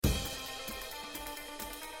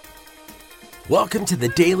Welcome to the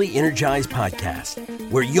Daily Energize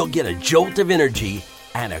Podcast, where you'll get a jolt of energy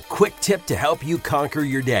and a quick tip to help you conquer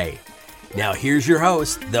your day. Now here's your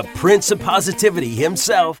host, the Prince of Positivity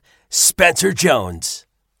himself, Spencer Jones.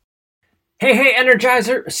 Hey,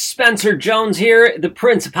 Energizer, Spencer Jones here, the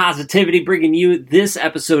Prince of Positivity, bringing you this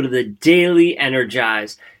episode of the Daily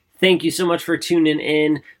Energize. Thank you so much for tuning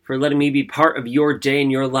in, for letting me be part of your day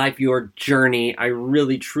and your life, your journey. I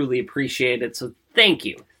really, truly appreciate it, so thank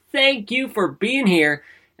you. Thank you for being here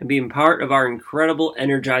and being part of our incredible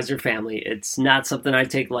Energizer family. It's not something I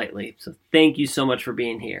take lightly, so thank you so much for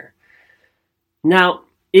being here. Now,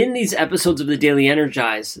 in these episodes of the Daily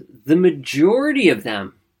Energize, the majority of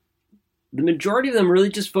them really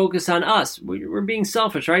just focus on us. We're being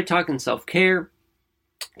selfish, right? Talking self-care,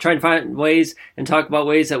 trying to find ways and talk about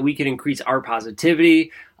ways that we can increase our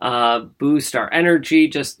positivity, boost our energy,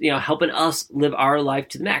 just, helping us live our life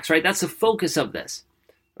to the max, right? That's the focus of this.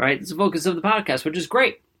 Right? It's the focus of the podcast, which is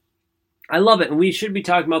great. I love it, and we should be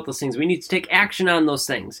talking about those things. We need to take action on those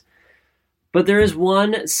things. But there is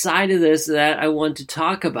one side of this that I want to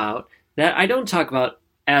talk about that I don't talk about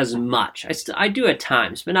as much. I do at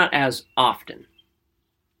times, but not as often.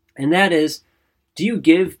 And that is, do you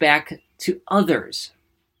give back to others?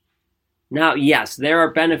 Now, yes, there are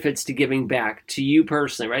benefits to giving back to you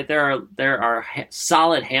personally, right? There are a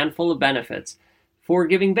solid handful of benefits for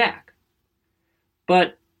giving back.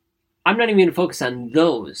 But I'm not even going to focus on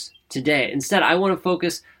those today. Instead, I want to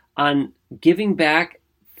focus on giving back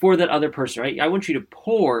for that other person, right? I want you to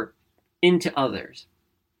pour into others.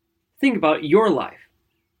 Think about your life.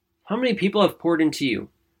 How many people have poured into you?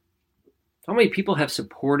 How many people have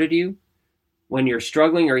supported you when you're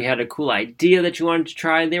struggling or you had a cool idea that you wanted to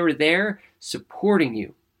try? They were there supporting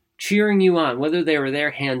you, cheering you on, whether they were there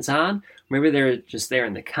hands-on, maybe they're just there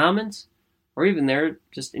in the comments, or even there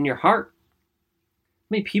just in your heart.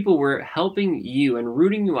 Many people were helping you and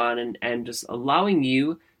rooting you on and just allowing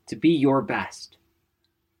you to be your best,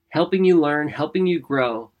 helping you learn, helping you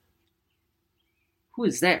grow. Who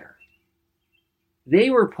is there? They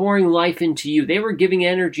were pouring life into you. They were giving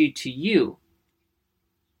energy to you.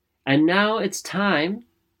 And now it's time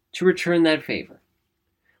to return that favor.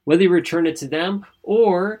 Whether you return it to them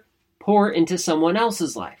or pour into someone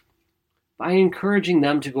else's life by encouraging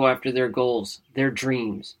them to go after their goals, their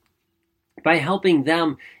dreams. By helping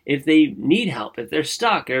them if they need help, if they're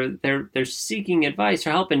stuck or they're seeking advice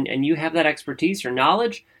or help and you have that expertise or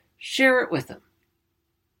knowledge, share it with them.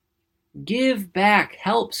 Give back,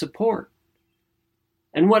 help, support.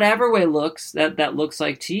 And whatever way that looks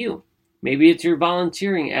like to you. Maybe it's your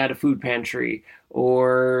volunteering at a food pantry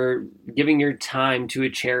or giving your time to a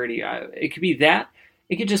charity. It could be that.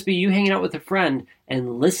 It could just be you hanging out with a friend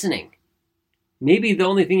and listening. Maybe the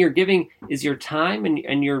only thing you're giving is your time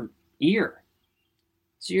and your ear.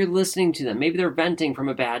 So you're listening to them. Maybe they're venting from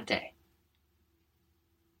a bad day.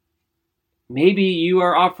 Maybe you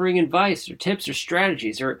are offering advice or tips or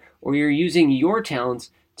strategies or you're using your talents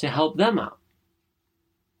to help them out.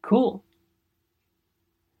 Cool.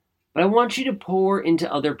 But I want you to pour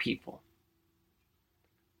into other people.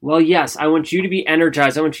 Well, yes, I want you to be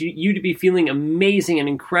energized. I want you to be feeling amazing and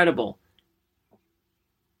incredible.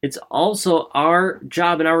 It's also our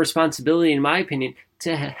job and our responsibility, in my opinion,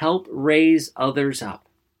 to help raise others up,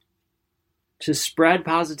 to spread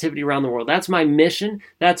positivity around the world. That's my mission.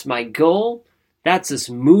 That's my goal. That's this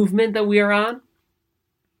movement that we are on.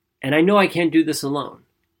 And I know I can't do this alone.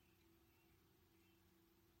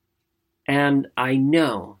 And I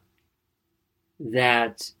know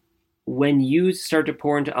that when you start to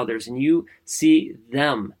pour into others and you see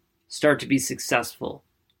them start to be successful,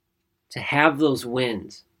 to have those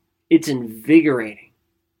wins, it's invigorating.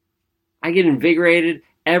 I get invigorated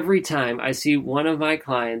every time I see one of my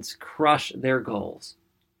clients crush their goals.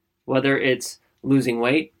 Whether it's losing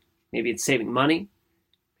weight, maybe it's saving money,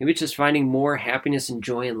 maybe it's just finding more happiness and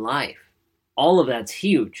joy in life. All of that's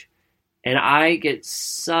huge. And I get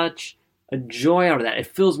such a joy out of that. It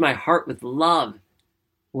fills my heart with love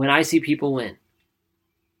when I see people win.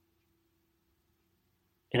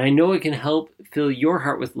 And I know it can help fill your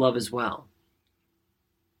heart with love as well.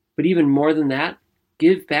 But even more than that,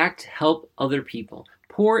 give back to help other people.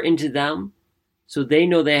 Pour into them so they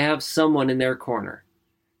know they have someone in their corner,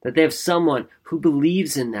 that they have someone who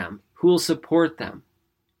believes in them, who will support them.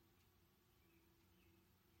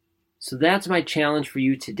 So that's my challenge for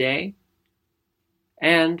you today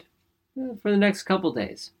and for the next couple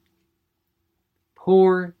days.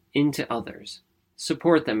 Pour into others.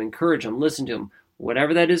 Support them, encourage them, listen to them.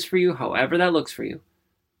 Whatever that is for you, however that looks for you,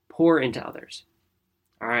 pour into others.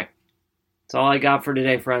 All right. That's all I got for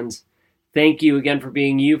today, friends. Thank you again for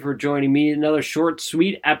being you, for joining me. Another short,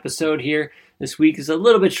 sweet episode here. This week is a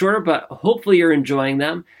little bit shorter, but hopefully you're enjoying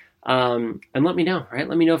them. And let me know, right?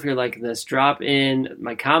 Let me know if you're liking this. Drop in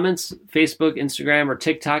my comments, Facebook, Instagram, or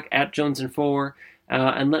TikTok at Jones&4,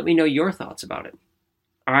 and let me know your thoughts about it.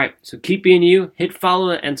 All right, so keep being you, hit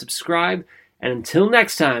follow and subscribe, and until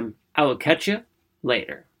next time, I will catch you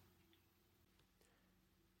later.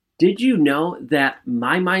 Did you know that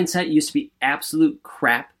my mindset used to be absolute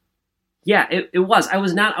crap? Yeah, it was. I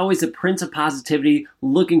was not always the Prince of Positivity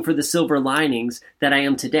looking for the silver linings that I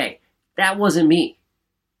am today. That wasn't me.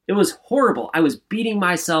 It was horrible. I was beating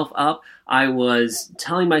myself up. I was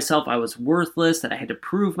telling myself I was worthless, that I had to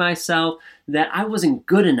prove myself, that I wasn't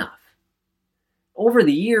good enough. Over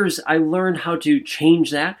the years, I learned how to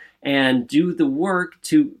change that and do the work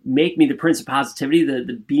to make me the Prince of Positivity,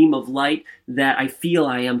 the beam of light that I feel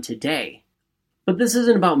I am today. But this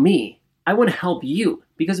isn't about me. I want to help you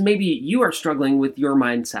because maybe you are struggling with your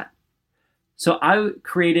mindset. So I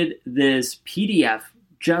created this PDF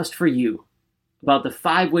just for you about the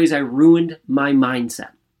 5 ways I ruined my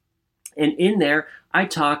mindset. And in there, I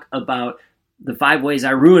talk about the 5 ways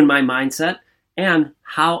I ruined my mindset and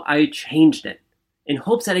how I changed it in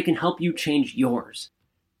hopes that it can help you change yours.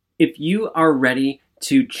 If you are ready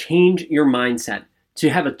to change your mindset,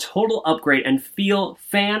 to have a total upgrade and feel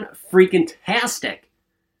fan-freaking-tastic,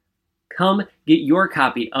 come get your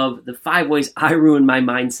copy of the 5 ways I ruined my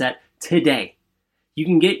mindset today. You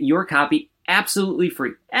can get your copy absolutely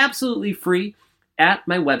free at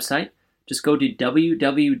my website. Just go to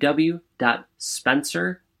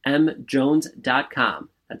www.spencermjones.com.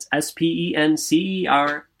 That's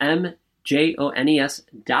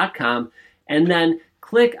SpencerMJones.com. And then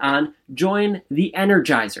click on Join the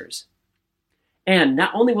Energizers. And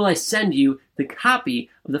not only will I send you the copy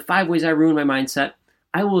of the 5 ways I ruined my mindset,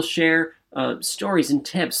 I will share stories and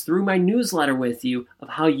tips through my newsletter with you of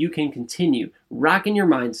how you can continue rocking your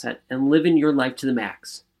mindset and living your life to the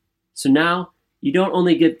max. So now you don't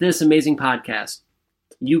only get this amazing podcast,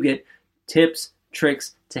 you get tips,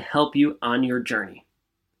 tricks to help you on your journey.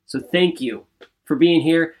 So thank you for being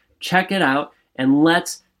here. Check it out and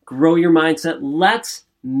let's grow your mindset. Let's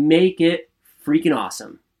make it freaking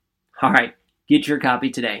awesome. All right, get your copy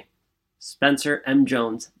today.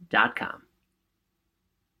 SpencerMJones.com.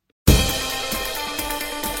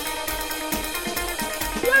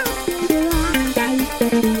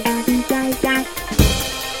 Bye.